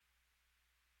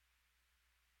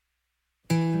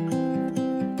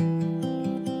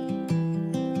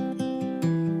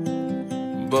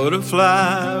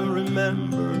Butterfly,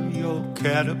 remember your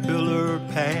caterpillar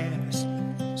past.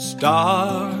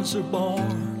 Stars are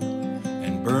born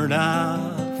and burn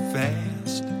out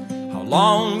fast. How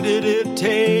long did it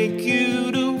take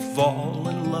you to fall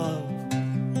in love?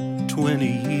 20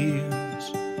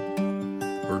 years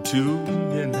or 2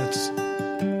 minutes?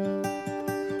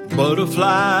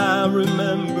 Butterfly,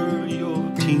 remember your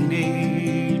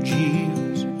teenage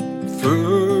years.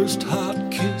 First hot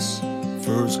kiss,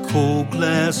 first cold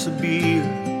glass of beer.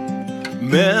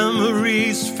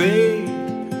 Memories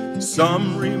fade,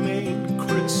 some remain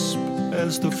crisp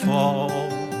as the fall.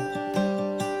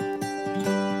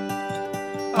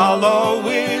 I'll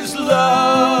always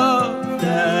love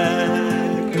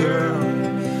that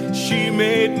girl. She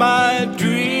made my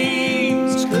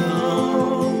dreams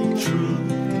come true,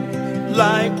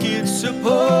 like it's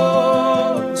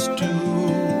supposed to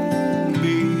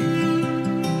be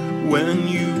when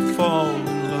you fall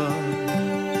in love.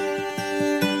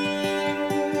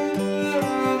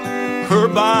 Her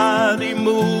body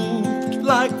moved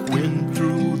like wind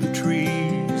through the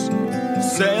trees,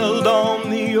 sailed on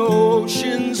the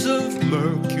oceans of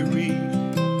Mercury.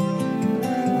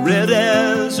 Red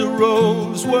as a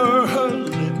rose were her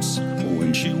lips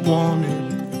when she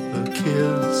wanted a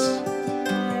kiss.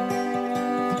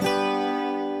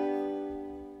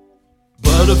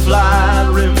 Butterfly,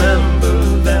 remember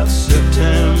that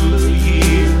September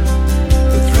year,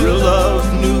 the thrill of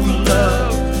new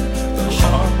love, the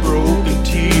heartbroken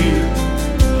tear.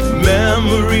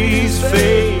 Memories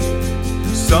fade,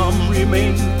 some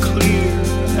remain clear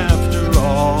after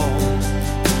all.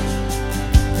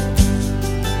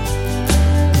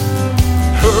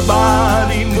 Her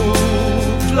body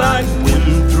moved like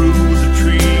wind through the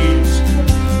trees,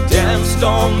 danced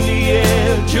on the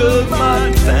edge of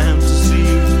my fantasies.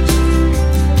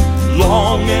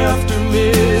 Long after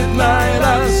midnight,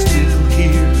 I still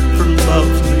hear her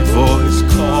lovely voice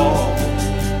call.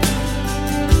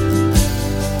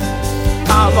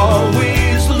 I've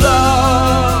always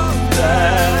loved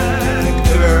that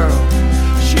girl.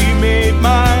 She made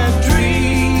my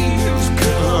dreams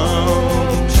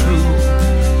come true,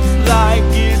 like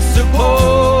it's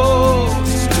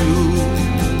supposed to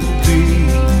be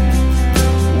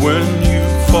when you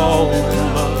fall in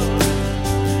love.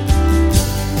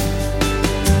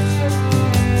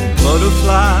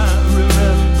 Butterfly,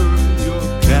 remember your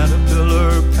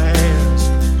caterpillar past.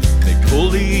 They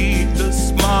bullied the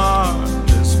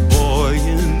smartest boy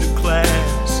in the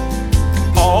class.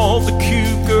 All the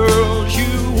cute girls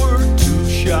you were too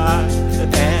shy to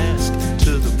ask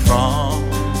to the prom.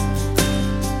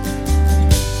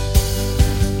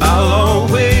 I'll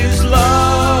always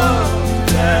love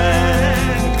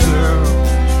that girl.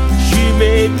 She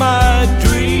made my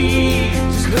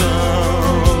dreams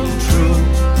come true,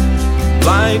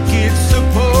 like it's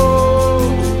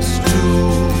supposed to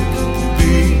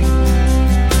be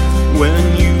when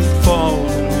you fall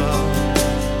in love.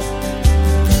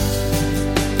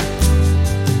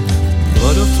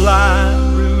 Butterfly,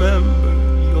 remember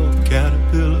your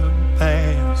caterpillar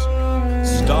past.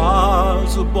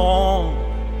 Stars are born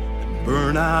and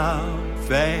burn out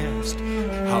fast.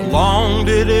 How long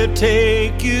did it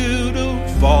take you to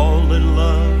fall in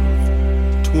love?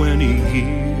 20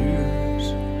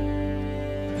 years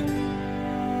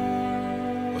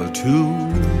or 2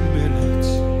 minutes?